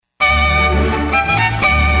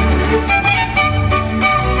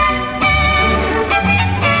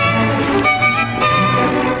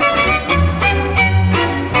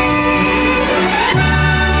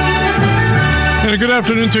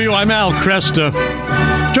afternoon to you. I'm Al Cresta.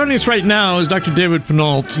 Joining us right now is Dr. David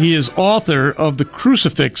Pinault. He is author of The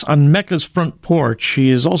Crucifix on Mecca's Front Porch. He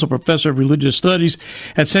is also professor of religious studies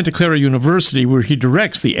at Santa Clara University, where he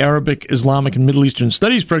directs the Arabic, Islamic, and Middle Eastern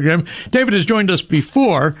Studies program. David has joined us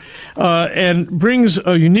before and brings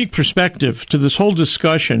a unique perspective to this whole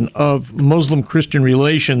discussion of Muslim-Christian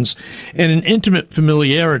relations and an intimate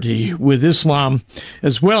familiarity with Islam,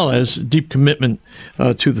 as well as deep commitment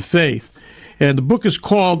to the faith. And the book is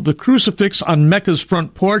called The Crucifix on Mecca's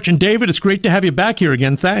Front Porch. And David, it's great to have you back here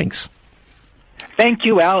again. Thanks. Thank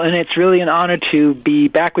you, Al, and it's really an honor to be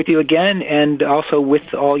back with you again and also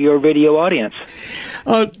with all your radio audience.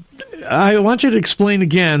 I want you to explain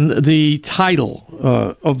again the title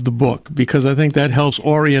of the book, because I think that helps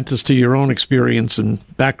orient us to your own experience and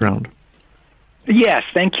background. Yes,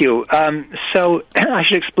 thank you. So I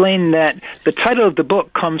should explain that the title of the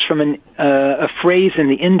book comes from a phrase in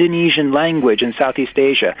the Indonesian language in Southeast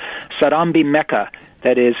Asia, Sarambi Mecca,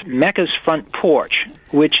 that is Mecca's front porch,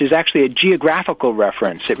 which is actually a geographical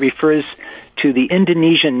reference. It refers to the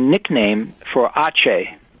Indonesian nickname for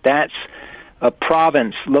Aceh. That's a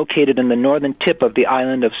province located in the northern tip of the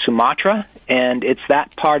island of Sumatra, and it's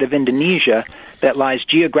that part of Indonesia that lies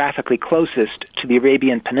geographically closest to the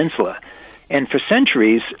Arabian Peninsula. And for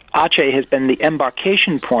centuries, Aceh has been the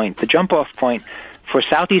embarkation point, the jump-off point for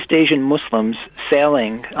Southeast Asian Muslims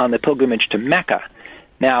sailing on the pilgrimage to Mecca.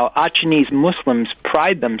 Now, Achenese Muslims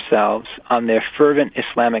pride themselves on their fervent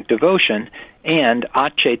Islamic devotion, and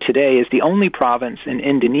Aceh today is the only province in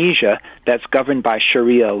Indonesia that's governed by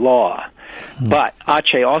Sharia law. But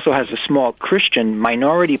Aceh also has a small Christian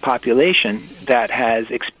minority population that has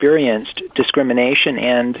experienced discrimination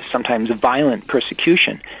and sometimes violent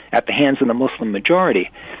persecution at the hands of the Muslim majority.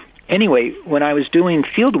 Anyway, when I was doing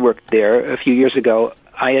field work there a few years ago,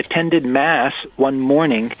 I attended Mass one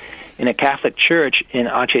morning in a Catholic church in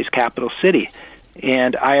Aceh's capital city.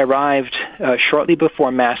 And I arrived shortly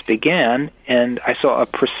before Mass began, and I saw a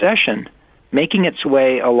procession making its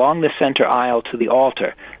way along the center aisle to the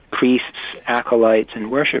altar, priests, acolytes,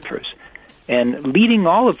 and worshipers. And leading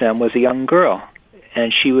all of them was a young girl,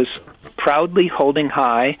 and she was proudly holding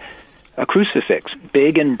high a crucifix,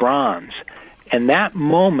 big in bronze. And that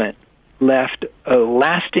moment left a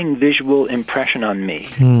lasting visual impression on me.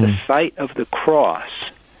 The sight of the cross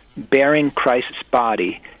bearing Christ's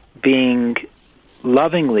body being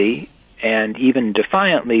lovingly and even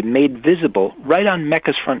defiantly made visible right on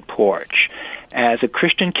Mecca's front porch as a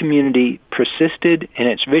Christian community persisted in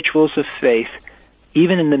its rituals of faith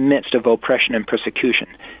even in the midst of oppression and persecution.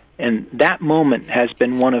 And that moment has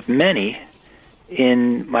been one of many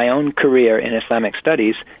in my own career in Islamic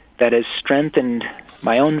studies that has strengthened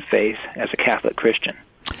my own faith as a Catholic Christian.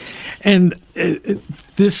 And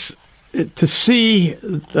this, to see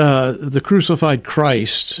the crucified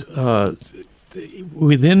Christ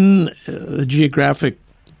within geographic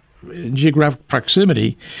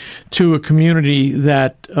proximity to a community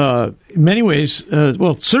that, in many ways,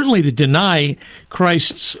 certainly they deny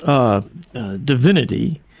Christ's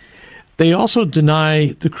divinity, they also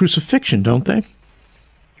deny the crucifixion, don't they?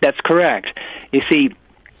 That's correct. You see,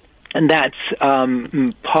 and that's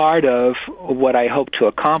part of what I hope to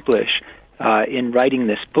accomplish in writing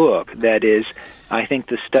this book. That is, I think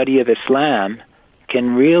the study of Islam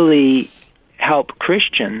can really help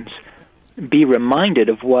Christians be reminded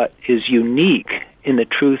of what is unique in the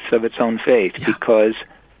truths of its own faith, because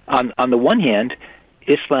on the one hand,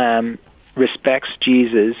 Islam respects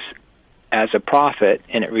Jesus as a prophet,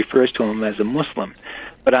 and it refers to him as a Muslim.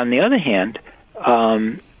 But on the other hand,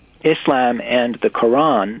 Islam and the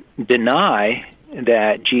Quran deny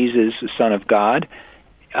that Jesus is the Son of God.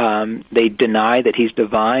 They deny that he's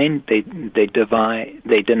divine. They deny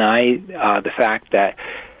the fact that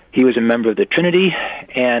he was a member of the Trinity,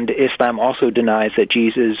 and Islam also denies that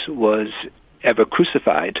Jesus was ever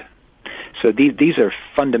crucified. So these are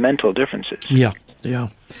fundamental differences. Yeah.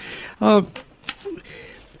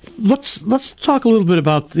 Let's talk a little bit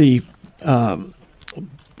about the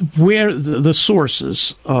where the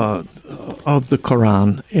sources of the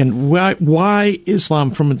Quran and why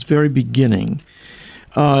Islam, from its very beginning,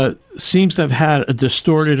 seems to have had a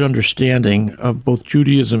distorted understanding of both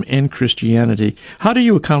Judaism and Christianity. How do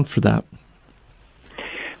you account for that?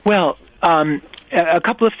 Well, a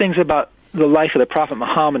couple of things about the life of the Prophet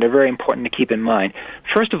Muhammad are very important to keep in mind.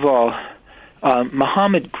 First of all,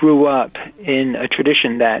 Muhammad grew up in a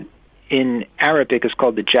tradition that in Arabic is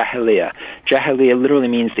called the Jahiliyyah. Jahiliyyah literally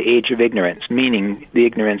means the age of ignorance, meaning the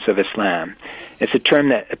ignorance of Islam. It's a term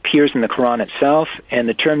that appears in the Quran itself, and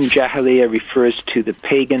the term Jahiliyyah refers to the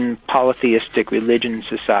pagan, polytheistic religion,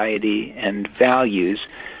 society, and values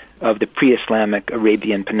of the pre-Islamic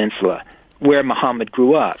Arabian Peninsula, where Muhammad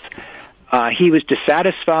grew up. He was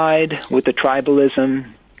dissatisfied with the tribalism,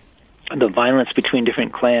 the violence between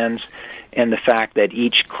different clans, and the fact that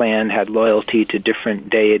each clan had loyalty to different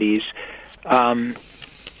deities.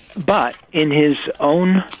 But in his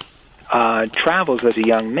own travels as a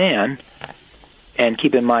young man, and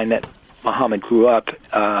keep in mind that Muhammad grew up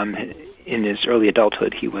in his early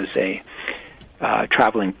adulthood, he was a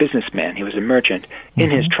traveling businessman. He was a merchant. In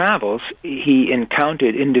his travels, he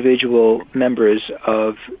encountered individual members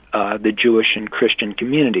of the Jewish and Christian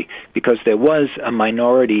community, because there was a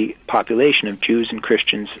minority population of Jews and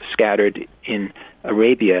Christians scattered in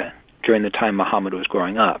Arabia during the time Muhammad was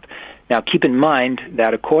growing up. Now, keep in mind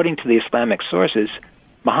that according to the Islamic sources,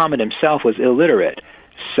 Muhammad himself was illiterate,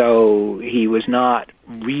 so he was not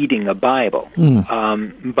reading a Bible,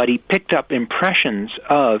 but he picked up impressions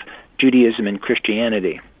of Judaism and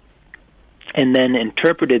Christianity, and then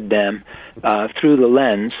interpreted them through the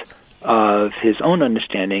lens of his own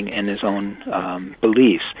understanding and his own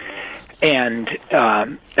beliefs. And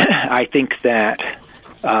I think that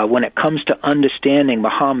when it comes to understanding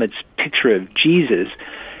Muhammad's picture of Jesus,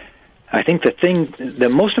 I think the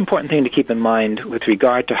most important thing to keep in mind with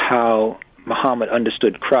regard to how Muhammad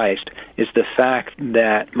understood Christ is the fact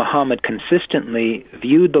that Muhammad consistently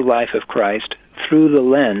viewed the life of Christ through the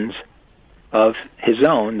lens of his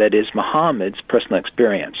own, that is, Muhammad's personal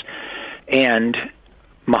experience. And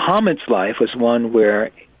Muhammad's life was one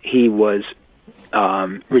where he was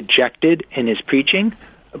rejected in his preaching,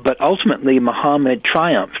 but ultimately Muhammad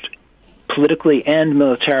triumphed politically and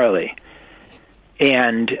militarily.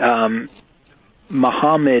 And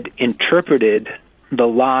Muhammad interpreted the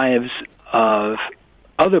lives of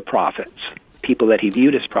other prophets, people that he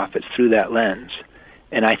viewed as prophets, through that lens.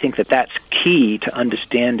 And I think that that's key to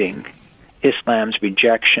understanding Islam's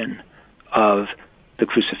rejection of the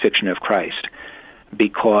crucifixion of Christ,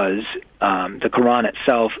 because the Quran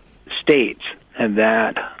itself states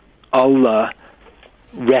that Allah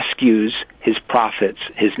rescues his prophets,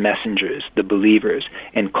 his messengers, the believers,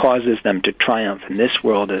 and causes them to triumph in this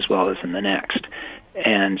world as well as in the next.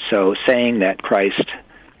 And so saying that Christ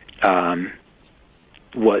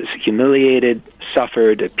was humiliated,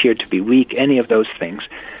 suffered, appeared to be weak, any of those things,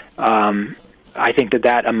 I think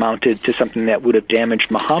that amounted to something that would have damaged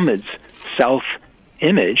Muhammad's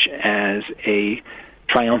self-image as a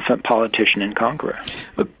triumphant politician and conqueror.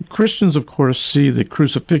 Christians, of course, see the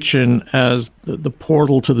crucifixion as the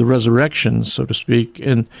portal to the resurrection, so to speak,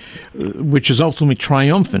 and which is ultimately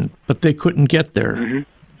triumphant, but they couldn't get there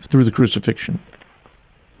through the crucifixion.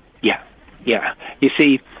 Yeah. You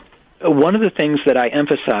see, one of the things that I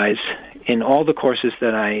emphasize in all the courses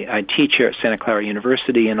that I teach here at Santa Clara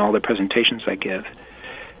University and all the presentations I give,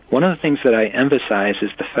 one of the things that I emphasize is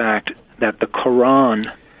the fact that the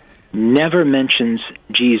Quran never mentions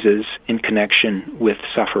Jesus in connection with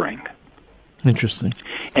suffering. Interesting.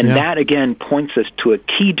 And that, again, points us to a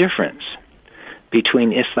key difference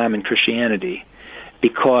between Islam and Christianity,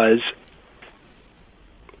 because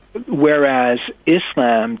whereas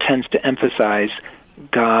Islam tends to emphasize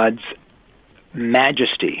God's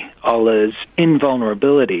majesty, Allah's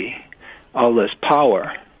invulnerability, Allah's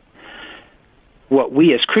power, what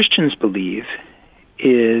we as Christians believe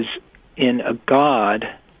is in a God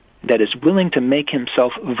that is willing to make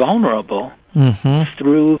himself vulnerable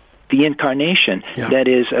through the incarnation. That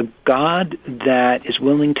is a God that is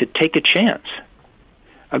willing to take a chance,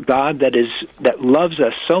 a God that loves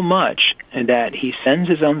us so much that he sends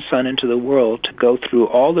his own Son into the world to go through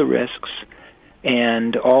all the risks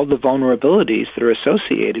and all the vulnerabilities that are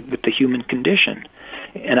associated with the human condition.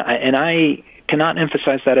 And I cannot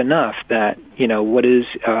emphasize that enough, that what is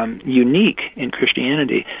unique in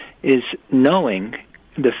Christianity is knowing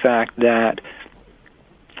the fact that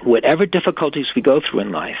whatever difficulties we go through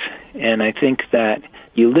in life, and I think that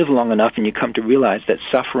you live long enough and you come to realize that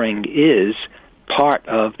suffering is part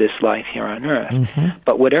of this life here on earth.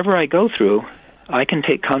 But whatever I go through, I can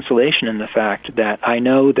take consolation in the fact that I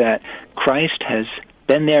know that Christ has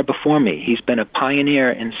been there before me. He's been a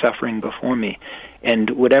pioneer in suffering before me. And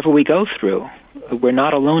whatever we go through, we're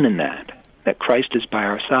not alone in that Christ is by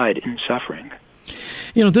our side in suffering.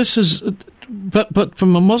 This is... But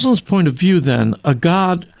from a Muslim's point of view, then, a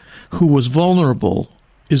God who was vulnerable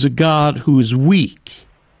is a God who is weak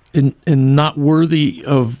and not worthy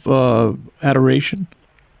of adoration?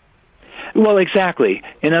 Well, exactly.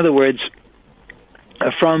 In other words,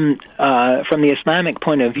 from the Islamic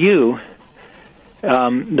point of view,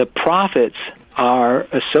 the prophets are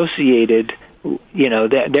associated,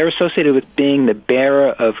 they're associated with being the bearer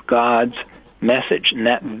of God's message, and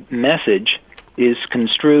that message is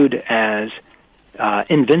construed as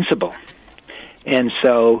invincible. And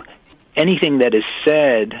so anything that is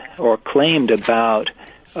said or claimed about,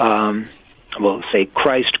 say,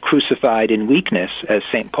 Christ crucified in weakness, as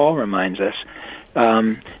St. Paul reminds us,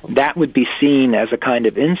 that would be seen as a kind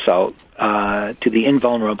of insult to the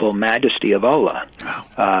invulnerable majesty of Allah.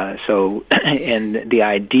 And the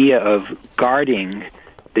idea of guarding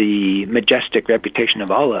the majestic reputation of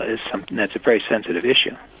Allah is something that's a very sensitive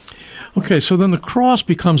issue. Okay, so then the cross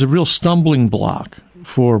becomes a real stumbling block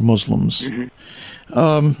for Muslims.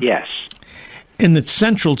 Mm-hmm. Yes. And it's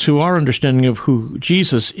central to our understanding of who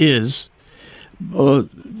Jesus is. The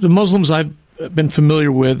Muslims I've been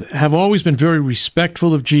familiar with have always been very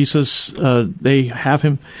respectful of Jesus. They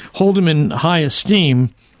hold him in high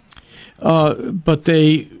esteem, but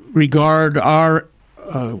they regard our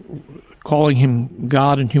calling him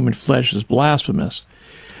God in human flesh as blasphemous.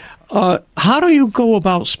 How do you go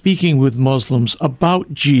about speaking with Muslims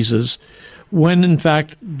about Jesus when, in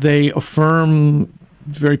fact, they affirm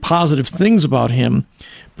very positive things about him,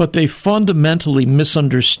 but they fundamentally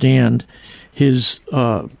misunderstand his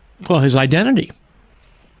identity?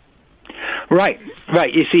 Right.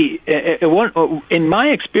 You see, in my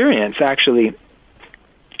experience, actually,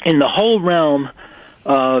 in the whole realm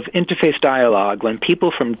of interfaith dialogue, when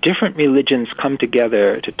people from different religions come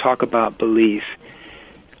together to talk about belief,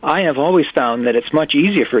 I have always found that it's much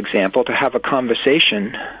easier, for example, to have a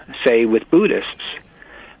conversation, say, with Buddhists,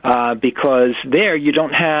 because there you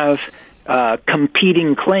don't have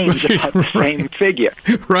competing claims about the same figure.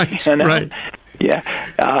 Right, you know? right. Yeah,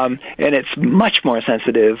 and it's much more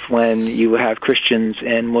sensitive when you have Christians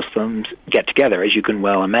and Muslims get together, as you can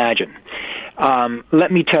well imagine.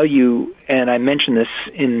 Let me tell you, and I mentioned this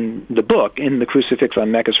in the book, in The Crucifix on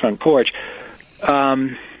Mecca's Front Porch,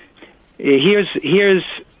 here's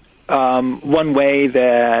one way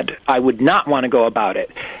that I would not want to go about it.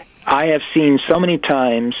 I have seen so many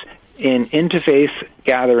times in interfaith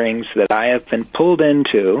gatherings that I have been pulled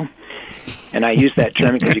into, and I use that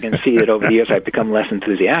term because you can see that over the years I've become less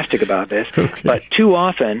enthusiastic about this, but too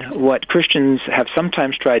often what Christians have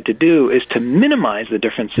sometimes tried to do is to minimize the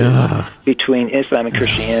differences between Islam and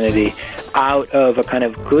Christianity out of a kind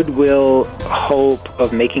of goodwill hope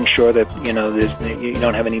of making sure that, you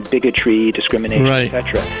don't have any bigotry, discrimination,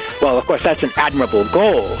 etc. Well, of course, that's an admirable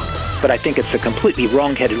goal, but I think it's a completely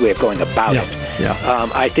wrong-headed way of going about it.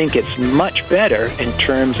 I think it's much better in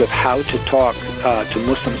terms of how to talk to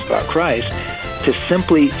Muslims about Christ to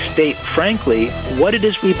simply state frankly what it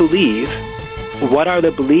is we believe, what are the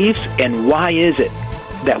beliefs, and why is it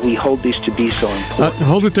that we hold these to be so important.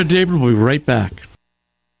 Hold it there, David. We'll be right back.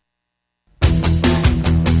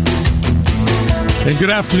 And good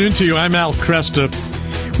afternoon to you. I'm Al Cresta.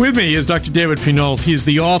 With me is Dr. David Pinault. He's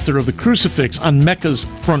the author of The Crucifix on Mecca's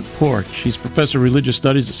Front Porch. He's professor of religious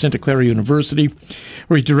studies at Santa Clara University,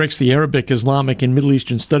 where he directs the Arabic, Islamic, and Middle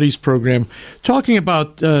Eastern Studies program, talking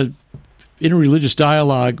about interreligious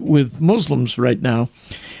dialogue with Muslims right now,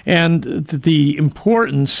 and the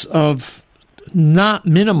importance of not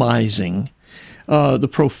minimizing the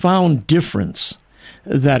profound difference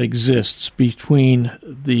that exists between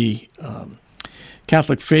the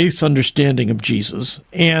Catholic faith's understanding of Jesus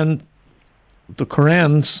and the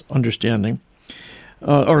Quran's understanding,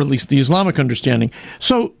 or at least the Islamic understanding.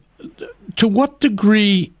 So, to what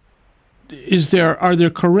degree are there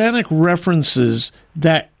Quranic references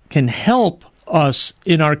that can help us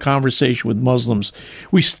in our conversation with Muslims?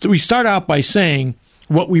 We start out by saying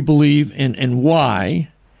what we believe and why.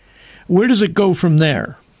 Where does it go from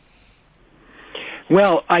there?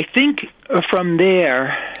 Well, I think from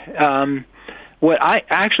there, what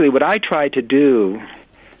I try to do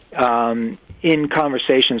in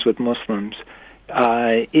conversations with Muslims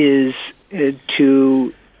is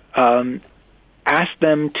to ask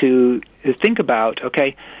them to think about,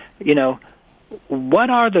 what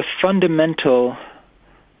are the fundamental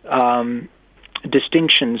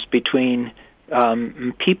distinctions between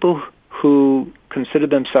people who consider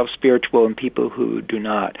themselves spiritual and people who do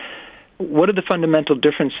not? What are the fundamental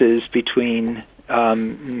differences between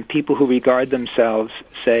people who regard themselves,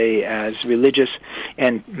 say, as religious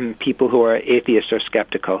and people who are atheists or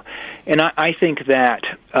skeptical? And I think that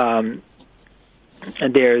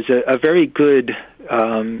there's a very good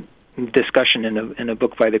discussion in a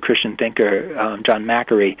book by the Christian thinker John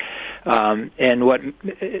Macquarrie, and what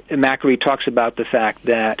Macquarrie talks about the fact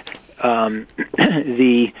that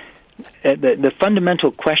the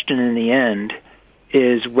fundamental question in the end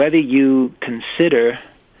is whether you consider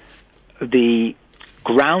the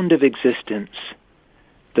ground of existence,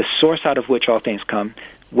 the source out of which all things come,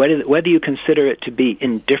 whether you consider it to be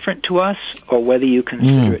indifferent to us or whether you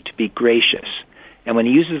consider it to be gracious. And when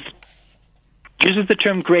he uses uses the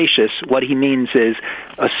term gracious, what he means is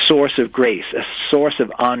a source of grace, a source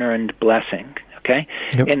of honor and blessing. Okay?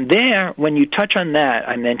 Yep. And there, when you touch on that,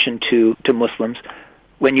 I mentioned to Muslims,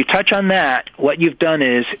 when you touch on that, what you've done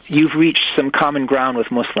is you've reached some common ground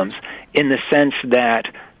with Muslims in the sense that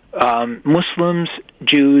Muslims,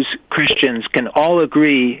 Jews, Christians can all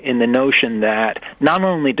agree in the notion that not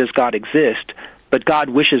only does God exist, but God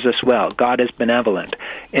wishes us well. God is benevolent.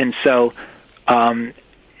 And so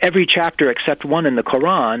every chapter except one in the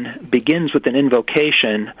Quran begins with an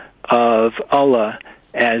invocation of Allah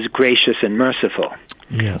as gracious and merciful.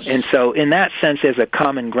 Yes. And so in that sense, there's a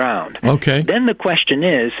common ground. Okay. Then the question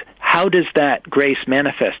is, how does that grace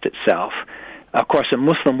manifest itself? Of course, a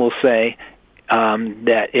Muslim will say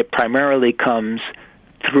that it primarily comes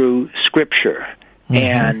through Scripture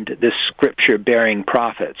and the Scripture-bearing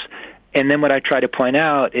prophets. And then what I try to point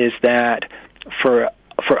out is that for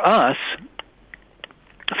us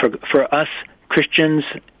Christians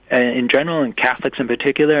in general and Catholics in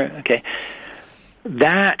particular, okay,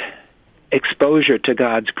 that exposure to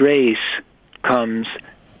God's grace comes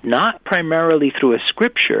not primarily through a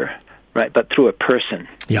scripture, right, but through a person.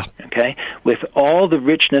 Yeah. Okay? With all the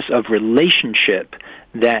richness of relationship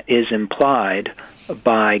that is implied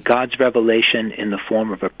by God's revelation in the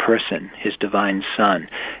form of a person, his divine Son.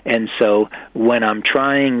 And so when I'm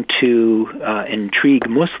trying to intrigue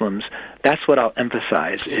Muslims, that's what I'll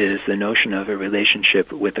emphasize, is the notion of a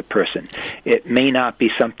relationship with a person. It may not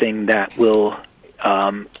be something that will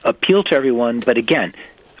appeal to everyone, but again,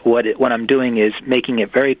 what I'm doing is making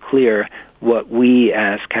it very clear what we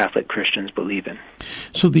as Catholic Christians believe in.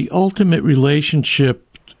 So the ultimate relationship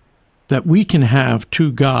that we can have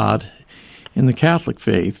to God in the Catholic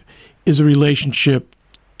faith is a relationship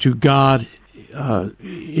to God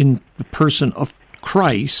in the person of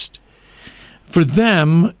Christ. For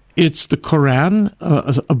them, it's the Quran,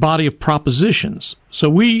 a body of propositions. So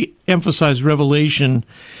we emphasize revelation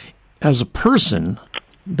as a person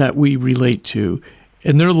that we relate to,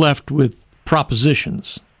 and they're left with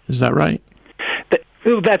propositions. Is that right?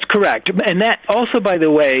 That's correct. And that also, by the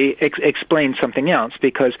way, explains something else,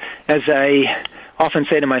 because as I often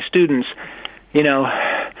say to my students, you know,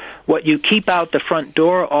 what you keep out the front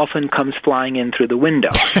door often comes flying in through the window.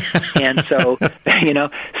 And so, you know,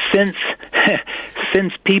 since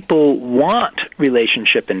people want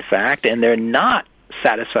relationship, in fact, and they're not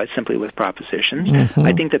satisfied simply with propositions,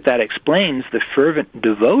 I think that explains the fervent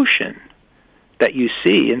devotion that you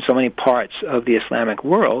see in so many parts of the Islamic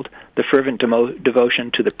world, the fervent devotion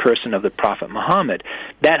to the person of the Prophet Muhammad.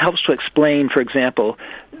 That helps to explain, for example,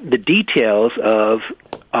 the details of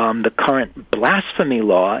the current blasphemy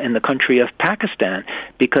law in the country of Pakistan,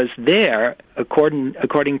 because there, according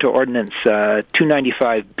to Ordinance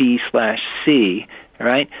 295B/C,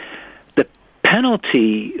 right, the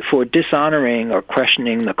penalty for dishonoring or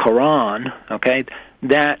questioning the Quran, okay,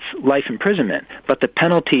 that's life imprisonment. But the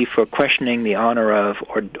penalty for questioning the honor of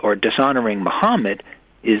or dishonoring Muhammad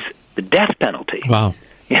is the death penalty. Wow.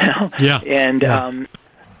 You know? Yeah. And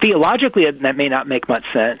theologically, that may not make much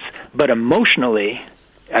sense, but emotionally,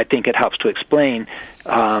 I think it helps to explain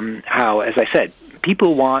how, as I said,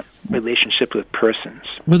 people want relationship with persons.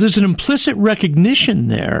 Well, there's an implicit recognition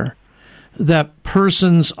there that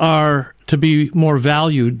persons are to be more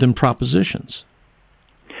valued than propositions.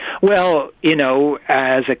 Well, you know,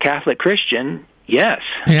 as a Catholic Christian, yes,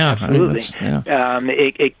 absolutely.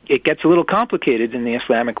 It gets a little complicated in the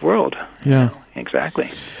Islamic world. Yeah, you know,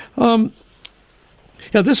 exactly.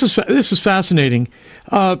 This is fascinating.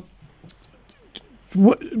 I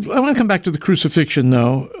want to come back to the crucifixion,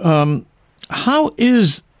 though. How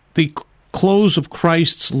is the close of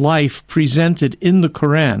Christ's life presented in the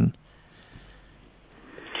Quran?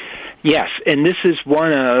 Yes, and this is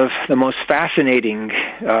one of the most fascinating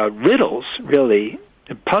riddles, really,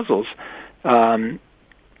 puzzles, in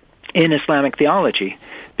Islamic theology,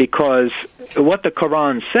 because what the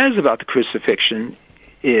Quran says about the crucifixion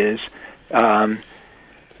is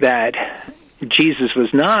that Jesus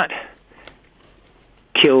was not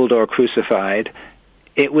killed or crucified.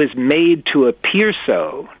 It was made to appear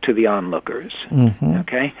so to the onlookers,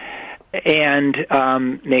 okay? And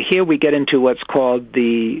now here we get into what's called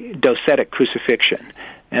the docetic crucifixion,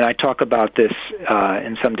 and I talk about this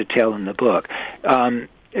in some detail in the book.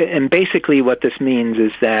 And basically what this means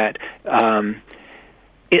is that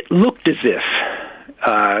it looked as if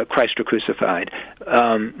Christ were crucified,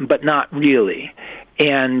 but not really.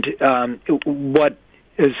 And so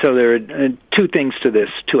there are two things to this,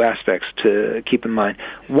 two aspects to keep in mind.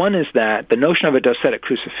 One is that the notion of a docetic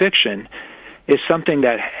crucifixion is something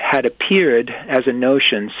that had appeared as a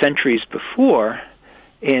notion centuries before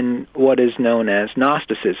in what is known as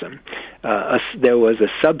Gnosticism. there was a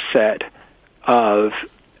subset of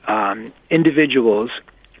individuals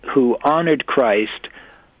who honored Christ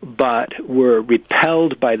but were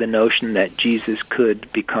repelled by the notion that Jesus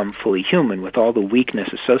could become fully human, with all the weakness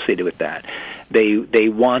associated with that. They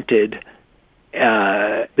wanted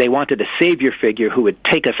a savior figure who would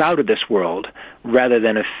take us out of this world, rather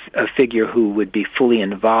than a figure who would be fully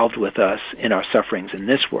involved with us in our sufferings in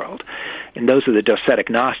this world. And those are the docetic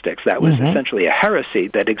Gnostics. That was essentially a heresy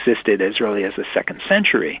that existed as early as the 2nd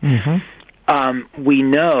century. We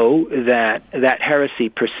know that that heresy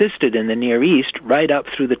persisted in the Near East right up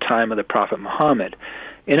through the time of the Prophet Muhammad.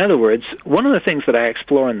 In other words, one of the things that I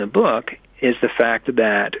explore in the book is the fact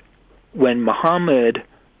that when Muhammad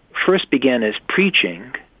first began his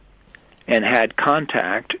preaching and had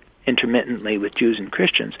contact intermittently with Jews and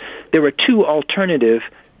Christians, there were two alternative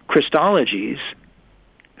Christologies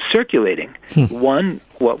circulating. One,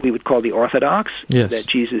 what we would call the Orthodox, that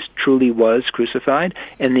Jesus truly was crucified,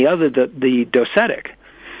 and the other, the Docetic.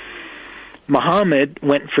 Muhammad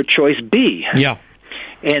went for choice B. Yeah.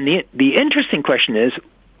 And the interesting question is,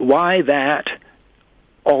 why that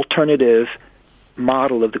alternative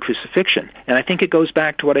model of the crucifixion? And I think it goes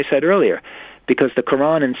back to what I said earlier, because the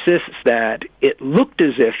Quran insists that it looked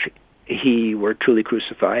as if he were truly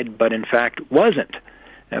crucified, but in fact wasn't.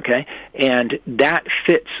 Okay? And that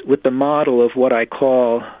fits with the model of what I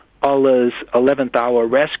call Allah's 11th hour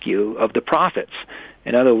rescue of the prophets.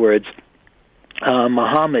 In other words,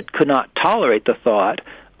 Muhammad could not tolerate the thought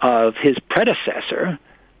of his predecessor,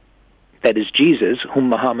 that is Jesus, whom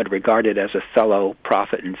Muhammad regarded as a fellow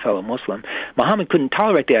prophet and fellow Muslim. Muhammad couldn't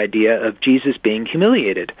tolerate the idea of Jesus being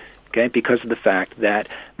humiliated, okay, because of the fact that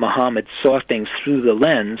Muhammad saw things through the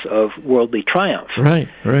lens of worldly triumph. Right,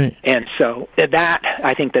 right. And so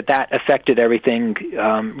I think that affected everything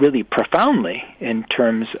really profoundly in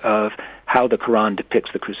terms of how the Quran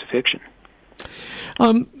depicts the crucifixion.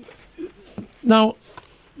 Now,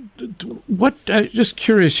 just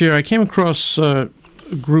curious here, I came across a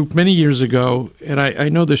group many years ago, and I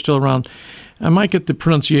know they're still around. I might get the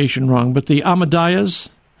pronunciation wrong, but the Ahmadiyas?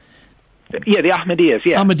 Yeah, the Ahmadiyas,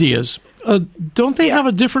 yeah. Ahmadiyas. Don't they have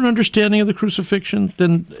a different understanding of the crucifixion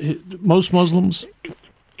than most Muslims?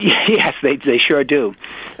 Yes, they sure do.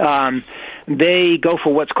 They go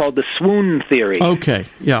for what's called the swoon theory. Okay,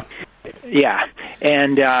 yeah. Yeah,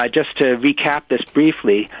 and just to recap this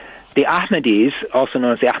briefly, the Ahmadis, also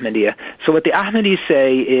known as the Ahmadiyya, so what the Ahmadis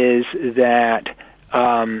say is that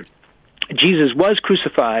Jesus was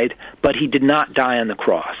crucified, but he did not die on the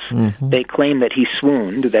cross. They claim that he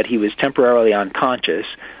swooned, that he was temporarily unconscious,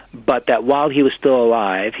 but that while he was still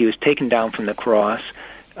alive, he was taken down from the cross,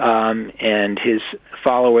 and his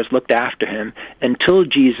followers looked after him until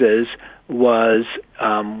Jesus was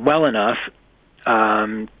well enough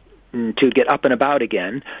to get up and about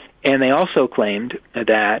again. And they also claimed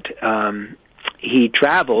that he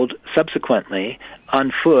traveled subsequently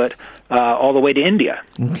on foot all the way to India.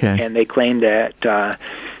 Okay. And they claim that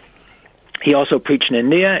he also preached in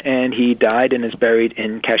India, and he died and is buried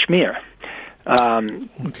in Kashmir.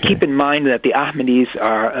 Keep in mind that the Ahmadis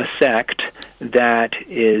are a sect that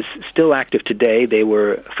is still active today. They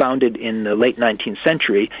were founded in the late 19th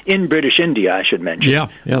century in British India, I should mention,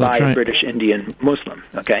 by a British Indian Muslim.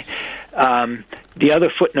 Okay. The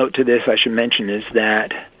other footnote to this I should mention is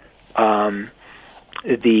that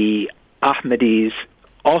the Ahmadis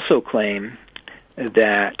also claim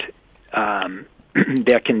that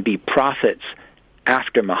there can be prophets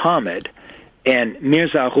after Muhammad, and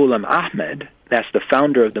Mirza Ghulam Ahmad, that's the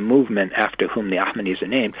founder of the movement after whom the Ahmadis are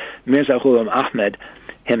named, Mirza Ghulam Ahmad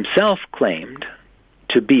himself claimed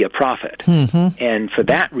to be a prophet. And for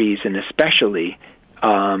that reason especially,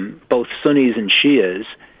 both Sunnis and Shias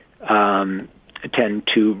tend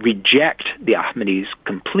to reject the Ahmadis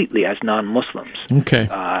completely as non-Muslims. Okay.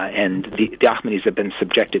 And the Ahmadis have been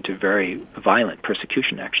subjected to very violent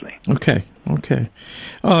persecution, actually. Okay. Okay.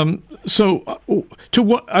 So, to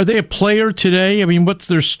what are they a player today? I mean, what's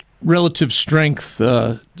their relative strength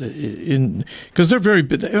in? Because they're very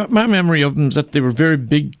big. My memory of them is that they were very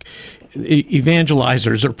big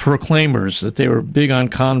evangelizers or proclaimers. That they were big on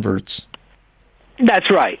converts. That's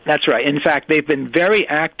right. That's right. In fact, they've been very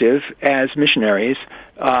active as missionaries,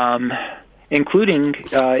 including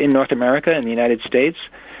in North America and the United States.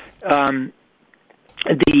 The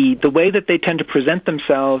way that they tend to present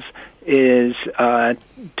themselves is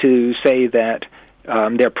to say that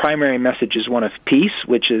their primary message is one of peace,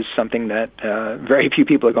 which is something that very few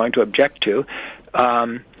people are going to object to.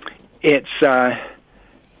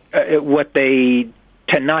 What they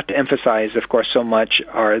tend not to emphasize, of course, so much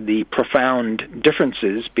are the profound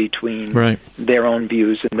differences between their own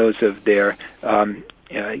views and those of their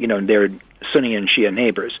their Sunni and Shia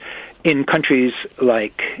neighbors. In countries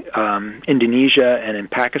like Indonesia and in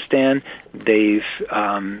Pakistan, they've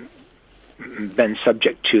been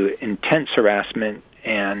subject to intense harassment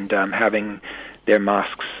and having their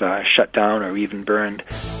mosques shut down or even burned.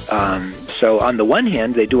 So on the one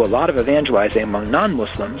hand, they do a lot of evangelizing among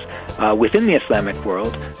non-Muslims. Within the Islamic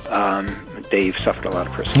world, they've suffered a lot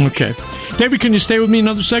of persecution. Okay. David, can you stay with me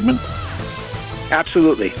another segment?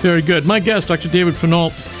 Absolutely. Very good. My guest, Dr. David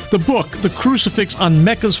Pinault. The book, The Crucifix on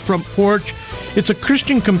Mecca's Front Porch. It's a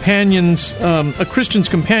Christian's companion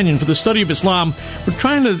for the study of Islam. We're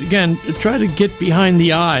trying to, try to get behind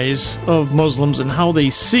the eyes of Muslims and how they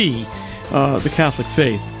see the Catholic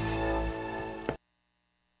faith.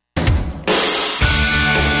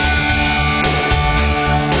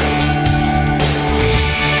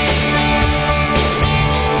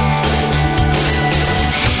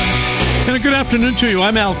 Good afternoon to you.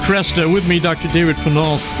 I'm Al Cresta. With me, Dr. David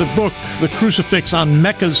Pinault. The book, The Crucifix on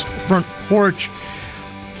Mecca's Front Porch.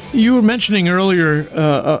 You were mentioning earlier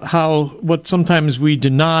how what sometimes we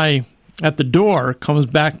deny at the door comes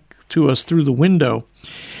back to us through the window.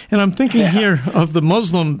 And I'm thinking here of the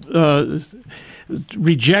Muslim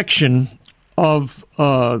rejection of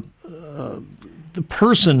the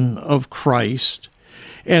person of Christ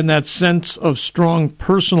and that sense of strong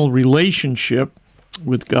personal relationship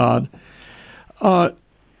with God.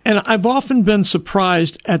 And I've often been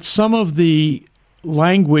surprised at some of the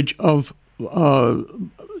language of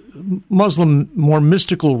Muslim, more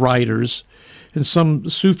mystical writers and some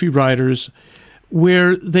Sufi writers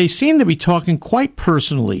where they seem to be talking quite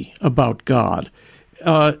personally about God.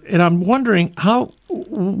 And I'm wondering,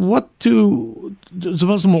 what does the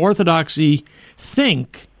Muslim Orthodoxy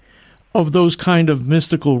think of those kind of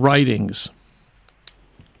mystical writings?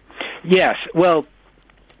 Yes, well,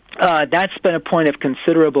 that's been a point of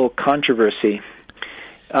considerable controversy.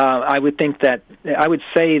 I would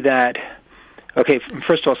say that, okay,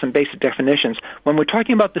 first of all, some basic definitions. When we're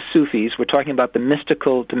talking about the Sufis, we're talking about the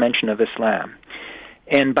mystical dimension of Islam.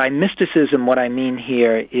 And by mysticism, what I mean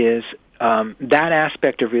here is that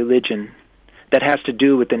aspect of religion that has to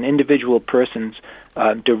do with an individual person's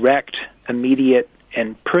direct, immediate,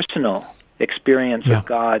 and personal experience of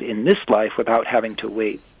God in this life without having to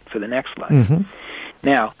wait for the next life. Mm-hmm.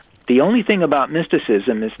 Now, the only thing about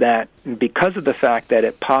mysticism is that because of the fact that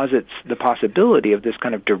it posits the possibility of this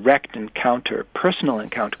kind of direct encounter, personal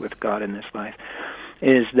encounter with God in this life,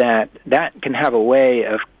 is that can have a way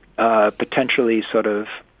of potentially sort of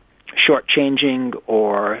shortchanging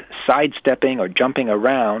or sidestepping or jumping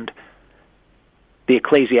around the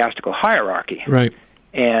ecclesiastical hierarchy. Right.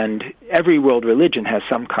 And every world religion has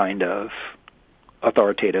some kind of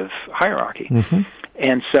authoritative hierarchy. Mm-hmm.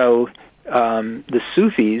 And so the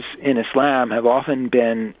Sufis in Islam have often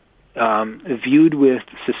been viewed with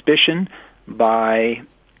suspicion by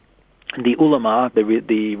the ulama, the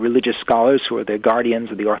religious scholars who are the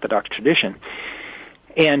guardians of the Orthodox tradition.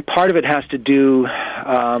 And part of it has to do,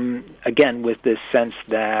 again, with this sense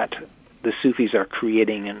that the Sufis are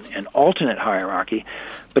creating an alternate hierarchy.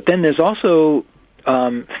 But then there's also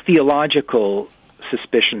theological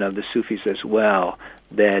suspicion of the Sufis as well.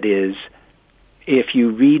 That is, if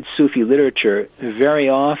you read Sufi literature, very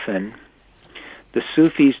often the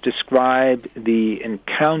Sufis describe the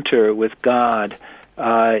encounter with God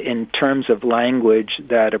in terms of language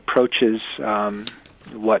that approaches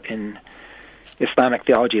what in Islamic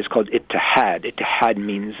theology is called ittihad. Ittihad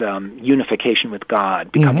means unification with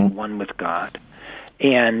God, becoming one with God.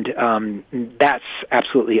 And that's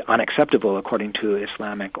absolutely unacceptable according to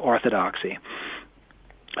Islamic orthodoxy.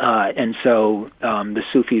 And so the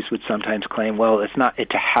Sufis would sometimes claim, well, it's not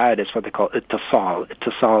ittihad, it's what they call ittisal.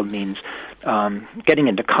 Ittisal means getting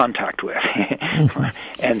into contact with.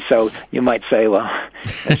 And so you might say, well,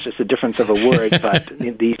 it's just a difference of a word, but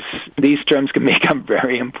these terms can become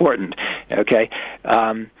very important, okay?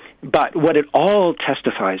 But what it all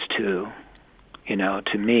testifies to,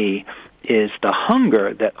 to me, is the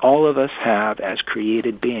hunger that all of us have as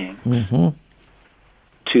created beings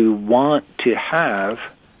to want to have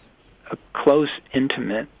a close,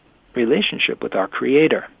 intimate relationship with our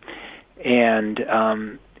Creator, and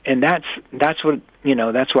that's what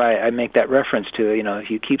that's why I make that reference to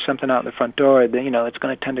if you keep something out the front door, then it's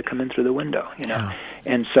going to tend to come in through the window,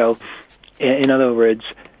 and so in other words,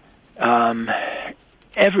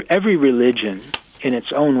 every religion in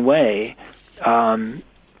its own way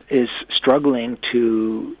is struggling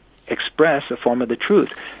to express a form of the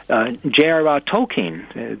truth. J.R.R.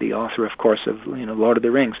 Tolkien, the author, of course, of Lord of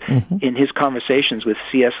the Rings, in his conversations with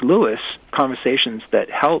C.S. Lewis, conversations that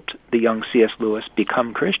helped the young C.S. Lewis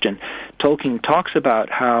become Christian, Tolkien talks about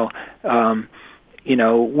how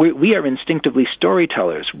we are instinctively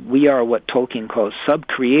storytellers. We are what Tolkien calls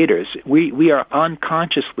sub-creators. We are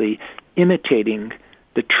unconsciously imitating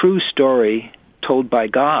the true story told by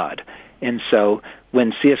God. And so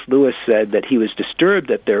when C.S. Lewis said that he was disturbed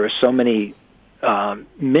that there are so many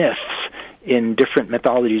myths in different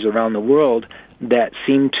mythologies around the world that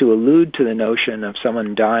seem to allude to the notion of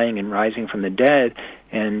someone dying and rising from the dead,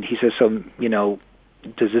 and he says, so,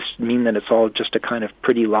 does this mean that it's all just a kind of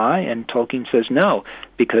pretty lie? And Tolkien says no,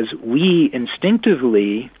 because we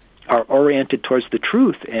instinctively are oriented towards the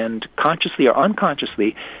truth, and consciously or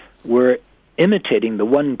unconsciously, we're imitating the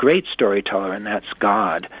one great storyteller, and that's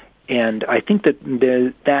God. And I think that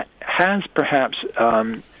that has perhaps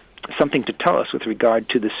something to tell us with regard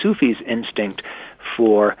to the Sufis' instinct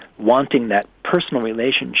for wanting that personal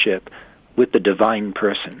relationship with the divine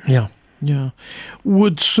person. Yeah.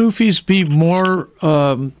 Would Sufis be more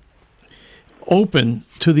open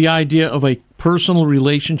to the idea of a personal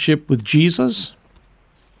relationship with Jesus?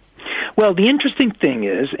 Well, the interesting thing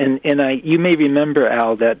is, and you may remember,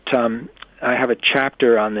 Al, that I have a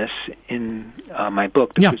chapter on this in my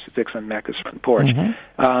book, The Crucifix on Mecca's Front Porch.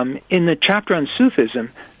 Mm-hmm. In the chapter on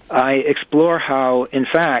Sufism, I explore how, in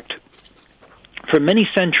fact, for many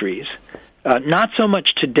centuries, not so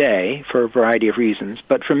much today for a variety of reasons,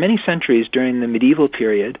 but for many centuries during the medieval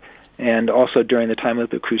period and also during the time of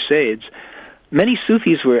the Crusades, many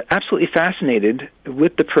Sufis were absolutely fascinated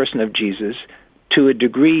with the person of Jesus to a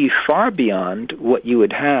degree far beyond what you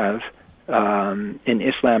would have in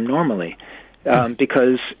Islam normally.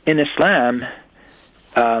 Because in Islam,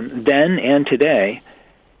 then and today,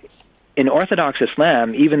 in Orthodox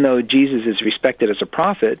Islam, even though Jesus is respected as a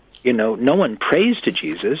prophet, no one prays to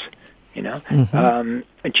Jesus.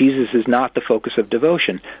 Jesus is not the focus of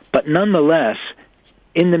devotion. But nonetheless,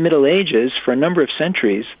 in the Middle Ages, for a number of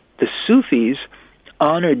centuries, the Sufis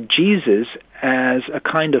honored Jesus as a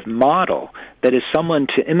kind of model, that is, someone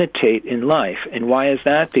to imitate in life. And why is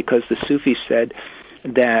that? Because the Sufis said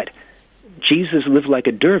that Jesus lived like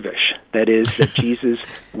a dervish. That is, that Jesus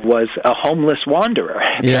was a homeless wanderer.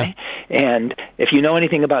 Okay? Yeah. And if you know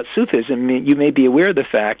anything about Sufism, you may be aware of the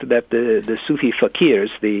fact that the Sufi fakirs,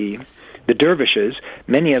 the dervishes,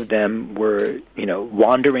 many of them were,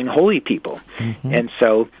 wandering holy people. Mm-hmm. And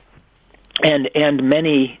so, and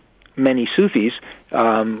many Sufis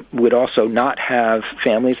would also not have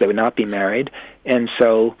families, they would not be married, and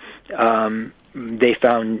so they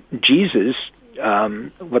found Jesus,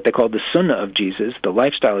 what they called the sunnah of Jesus, the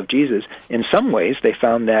lifestyle of Jesus. In some ways, they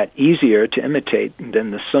found that easier to imitate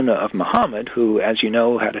than the sunnah of Muhammad, who, as you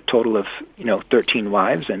know, had a total of 13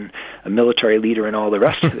 wives and a military leader and all the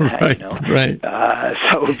rest of that. Right.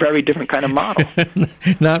 So a very different kind of model.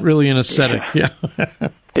 Not really an ascetic. Yeah.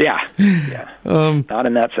 Yeah. Not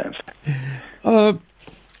in that sense.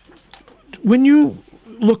 When you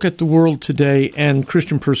look at the world today and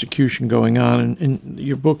Christian persecution going on, and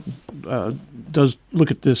your book does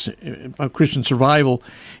look at this, Christian survival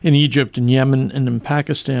in Egypt and Yemen and in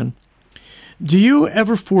Pakistan, do you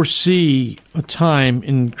ever foresee a time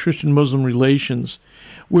in Christian-Muslim relations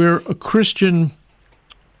where a Christian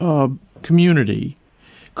community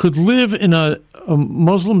could live in a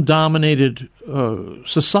Muslim-dominated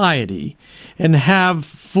society and have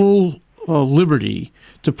full liberty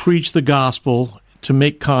to preach the gospel, to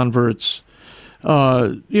make converts,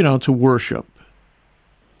 to worship?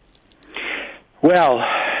 Well,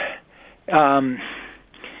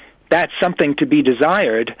 that's something to be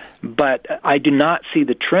desired, but I do not see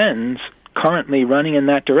the trends currently running in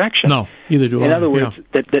that direction. No, either do I. In other words,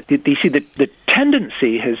 you see, the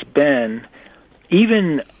tendency has been,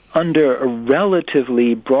 even under a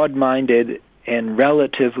relatively broad-minded and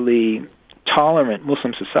relatively tolerant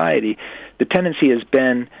Muslim society, the tendency has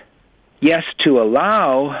been, yes, to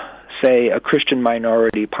allow, say, a Christian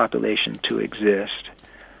minority population to exist,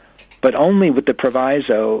 but only with the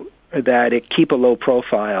proviso that it keep a low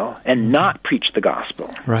profile and not preach the gospel.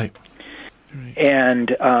 Right.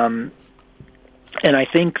 And I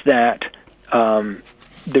think that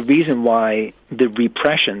the reason why the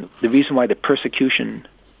repression, the reason why the persecution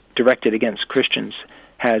directed against Christians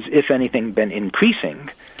has, if anything, been increasing,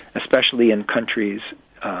 especially in countries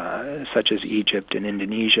such as Egypt and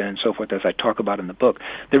Indonesia and so forth, as I talk about in the book.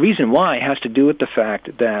 The reason why has to do with the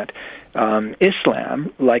fact that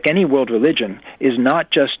Islam, like any world religion, is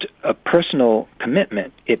not just a personal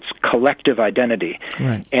commitment, it's collective identity.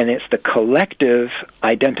 Right. And it's the collective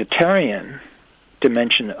identitarian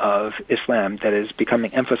dimension of Islam that is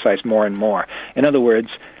becoming emphasized more and more. In other words,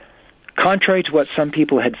 contrary to what some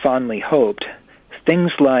people had fondly hoped,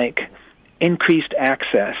 things like increased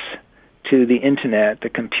access to the internet, the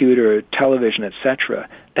computer, television, etc.,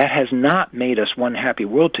 that has not made us one happy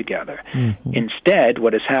world together. Mm-hmm. Instead,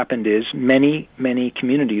 what has happened is many, many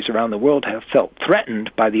communities around the world have felt threatened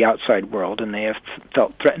by the outside world, and they have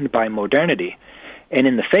felt threatened by modernity. And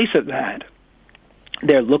in the face of that,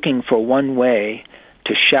 they're looking for one way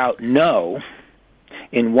to shout no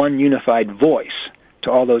in one unified voice to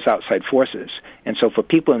all those outside forces. And so for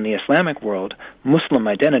people in the Islamic world, Muslim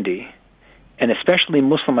identity, and especially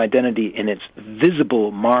Muslim identity in its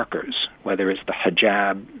visible markers, whether it's the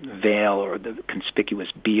hijab, veil, or the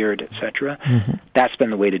conspicuous beard, etc., mm-hmm. that's been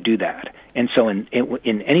the way to do that. And so in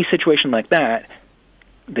any situation like that,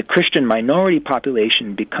 the Christian minority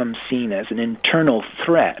population becomes seen as an internal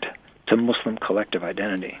threat to Muslim collective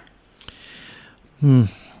identity.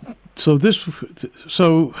 So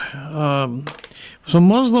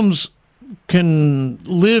Muslims can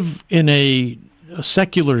live in a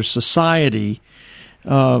secular society,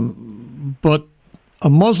 but a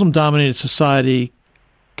Muslim-dominated society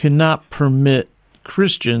cannot permit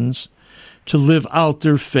Christians to live out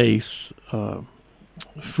their faith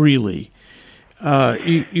freely.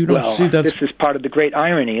 You don't see that. This is part of the great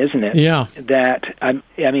irony, isn't it? Yeah. That I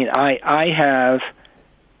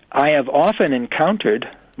have often encountered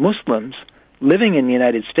Muslims living in the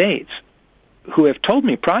United States who have told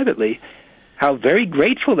me privately how very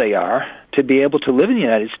grateful they are to be able to live in the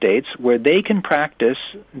United States where they can practice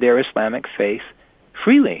their Islamic faith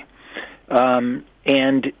freely. And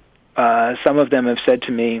some of them have said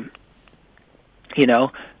to me,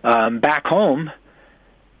 back home,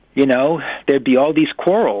 there'd be all these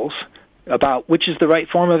quarrels about which is the right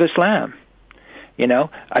form of Islam.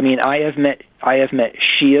 I have met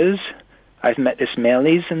Shias, I've met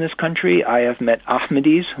Ismailis in this country, I have met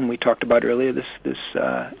Ahmadis, whom we talked about earlier this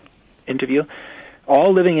interview,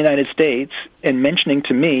 all living in the United States and mentioning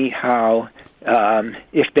to me how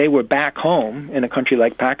if they were back home in a country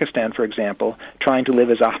like Pakistan, for example, trying to live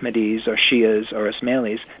as Ahmadis or Shias or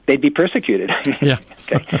Ismailis, they'd be persecuted. Yeah.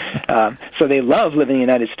 Okay. So they love living in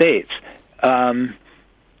the United States. And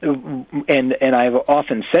I've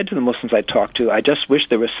often said to the Muslims I talk to, I just wish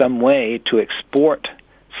there was some way to export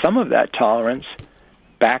some of that tolerance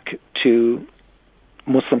back to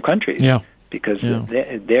Muslim countries. Yeah. Because there's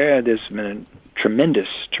been a tremendous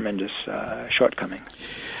shortcoming.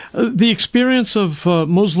 The experience of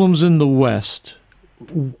Muslims in the West,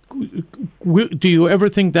 do you ever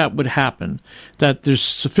think that would happen? That there's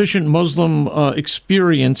sufficient Muslim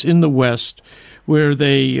experience in the West where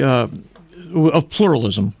they, of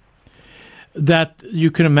pluralism, that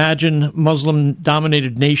you can imagine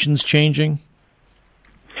Muslim-dominated nations changing?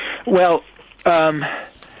 Well,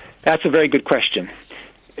 that's a very good question.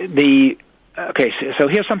 So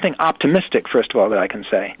here's something optimistic, first of all, that I can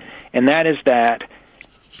say, and that is that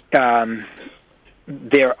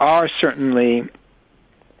there are certainly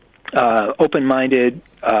open-minded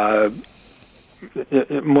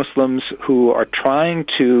Muslims who are trying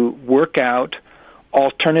to work out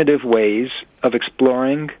alternative ways of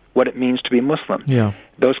exploring what it means to be Muslim. Yeah.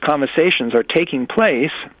 Those conversations are taking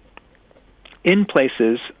place in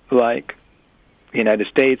places like the United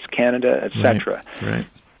States, Canada, etc. Right.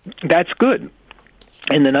 That's good.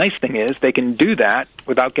 And the nice thing is they can do that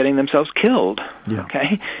without getting themselves killed. Yeah.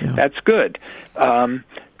 Okay? Yeah. That's good.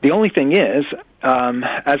 The only thing is,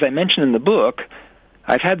 as I mentioned in the book,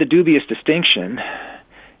 I've had the dubious distinction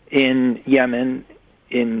in Yemen,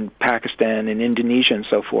 in Pakistan, in Indonesia, and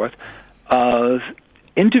so forth, of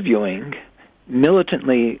interviewing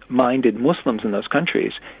militantly minded Muslims in those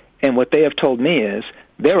countries. And what they have told me is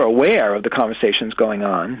they're aware of the conversations going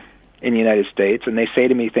on in the United States, and they say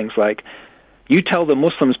to me things like, you tell the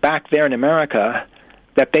Muslims back there in America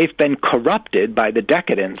that they've been corrupted by the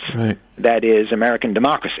decadence that is American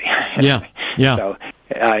democracy. Yeah. So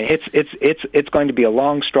it's going to be a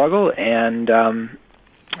long struggle, and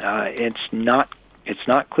it's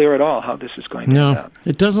not clear at all how this is going to end up.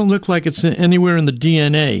 It doesn't look like it's anywhere in the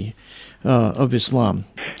DNA of Islam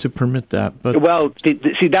to permit that. But well,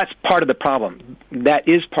 see, that's part of the problem. That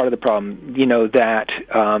is part of the problem. That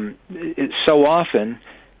so often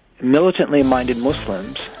militantly minded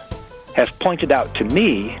Muslims have pointed out to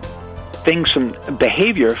me things from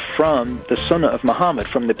behavior from the Sunnah of Muhammad,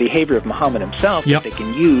 from the behavior of Muhammad himself, that they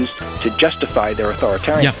can use to justify their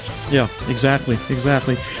authoritarianism. Yeah, exactly.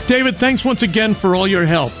 David, thanks once again for all your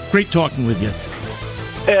help. Great talking with you.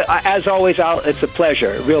 As always, Al, it's a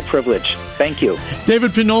pleasure, a real privilege. Thank you.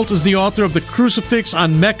 David Pinault is the author of The Crucifix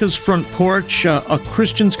on Mecca's Front Porch, a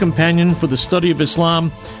Christian's companion for the study of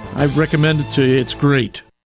Islam. I recommend it to you. It's great.